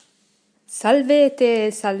Salvete,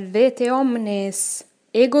 salvete omnes,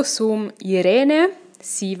 ego sum Irene,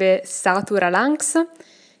 sive satura lanx,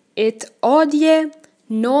 et hodie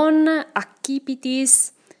non accipitis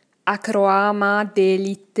acroama de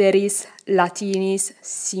litteris latinis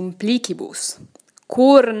simplicibus.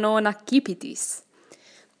 Cur non accipitis?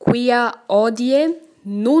 Quia hodie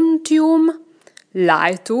nuntium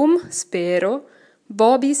laetum, spero,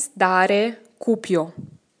 vobis dare cupio.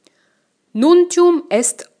 Nuntium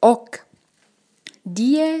est hoc.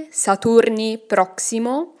 Die Saturni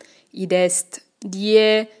proximo, id est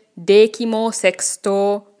die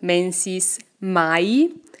 16 mensis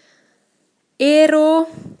Mai, ero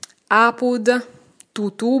apud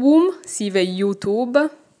tutubum, sive YouTube,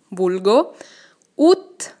 vulgo,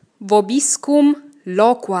 ut vobiscum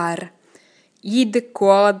loquar, id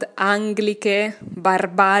quod Anglice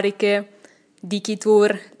barbarice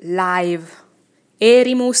dicitur live.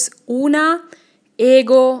 Erimus una,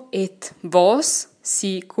 ego et vos,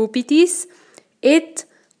 si cupitis, et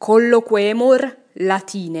colloquemur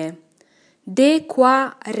latine. De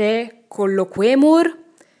qua re colloquemur?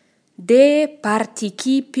 De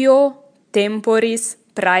participio temporis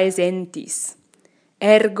praesentis.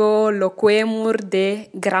 Ergo loquemur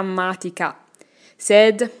de grammatica,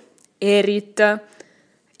 sed erit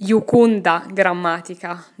iucunda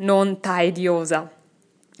grammatica, non taediosa.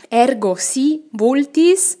 Ergo si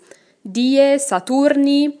vultis die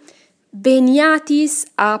Saturni veniatis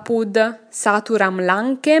apud Saturam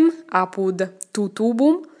Lancem, apud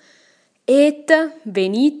tutubum, et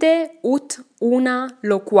venite ut una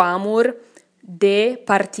loquamur de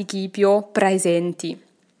participio praesenti.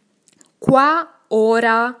 Qua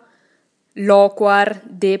ora loquar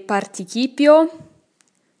de participio?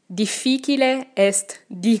 Difficile est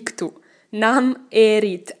dictu, nam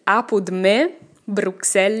erit apud me,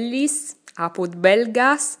 Bruxellis, apud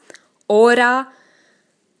Belgas, ora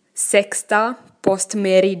 6 post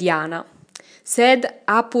meridiana. Sed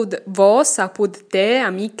apud vos, apud te,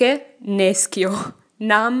 amice, nescio,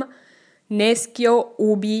 nam nescio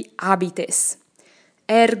ubi habites.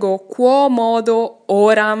 Ergo quo modo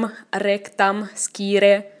oram rectam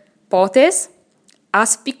scire potes?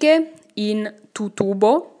 Aspice in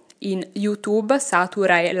tutubo, in YouTube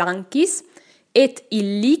Saturae Lancis, et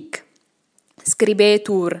illic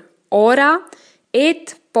scribetur ora,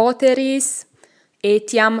 et poteris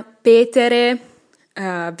etiam petere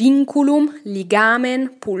vinculum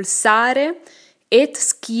ligamen pulsare, et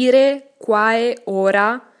scire quae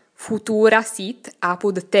ora futura sit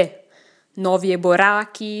apud te. Novie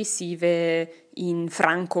Boraci, sive in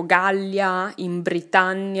Franco Gallia, in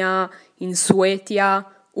Britannia, in Suetia,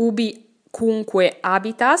 ubi cunque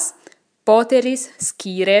habitas, poteris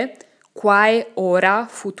scire quae ora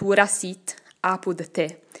futura sit apud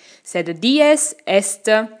te. Sed dies est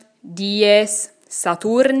dies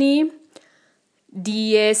Saturni,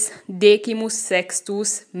 dies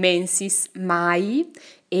 16 mensis Mai,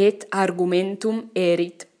 et argumentum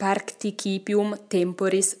erit participium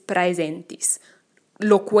temporis praesentis.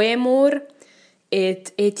 Loquemur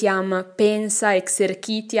et etiam pensa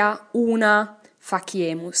exercitia una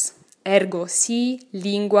faciemus. Ergo si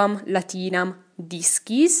linguam latinam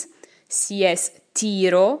discis, si es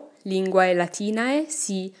Tiro linguae latinae,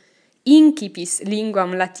 si incipis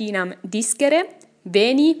linguam latinam discere,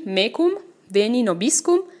 veni mecum, veni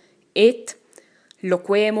nobiscum, et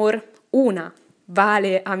loquemur una.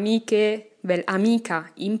 Vale amice, vel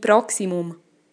amica, in proximum.